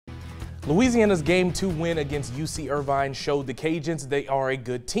Louisiana's Game 2 win against UC-Irvine showed the Cajuns they are a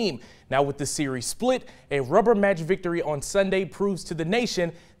good team. Now with the series split, a rubber match victory on Sunday proves to the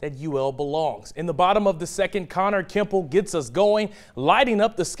nation that UL belongs. In the bottom of the second, Connor Kemple gets us going, lighting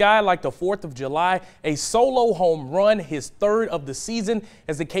up the sky like the 4th of July, a solo home run, his third of the season,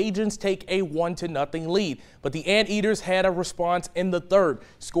 as the Cajuns take a 1-0 lead. But the Anteaters had a response in the third,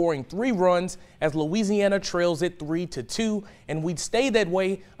 scoring 3 runs as Louisiana trails it 3-2, and we'd stay that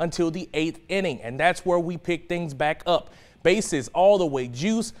way until the 8th inning, and that's where we pick things back up. Bases all the way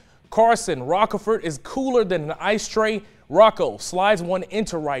juice. Carson Rockefort is cooler than an ice tray. Rocco slides one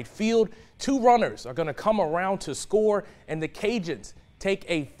into right field. 2 runners are going to come around to score, and the Cajuns take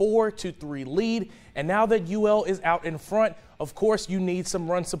a 4-3 lead. And now that UL is out in front, of course, you need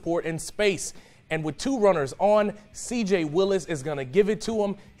some run support in space. And with 2 runners on, C.J. Willis is going to give it to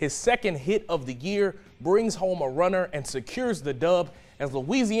him. His second hit of the year, brings home a runner and secures the dub as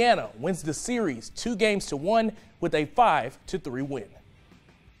Louisiana wins the series 2-1 with a 5-3 win.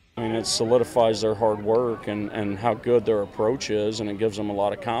 I mean, it solidifies their hard work and how good their approach is, and it gives them a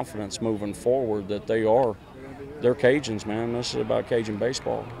lot of confidence moving forward that they're Cajuns, man. This is about Cajun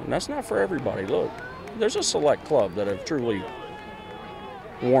baseball, and that's not for everybody. Look, there's a select club that have truly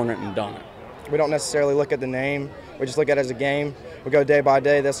worn it and done it. We don't necessarily look at the name. We just look at it as a game. We go day by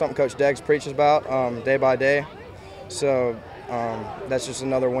day. That's something Coach Deggs preaches about, day by day. So that's just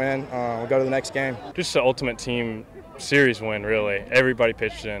another win. We'll go to the next game. Just the ultimate team series win, really. Everybody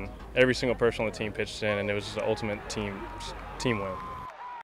pitched in. Every single person on the team pitched in, and it was just the ultimate team win.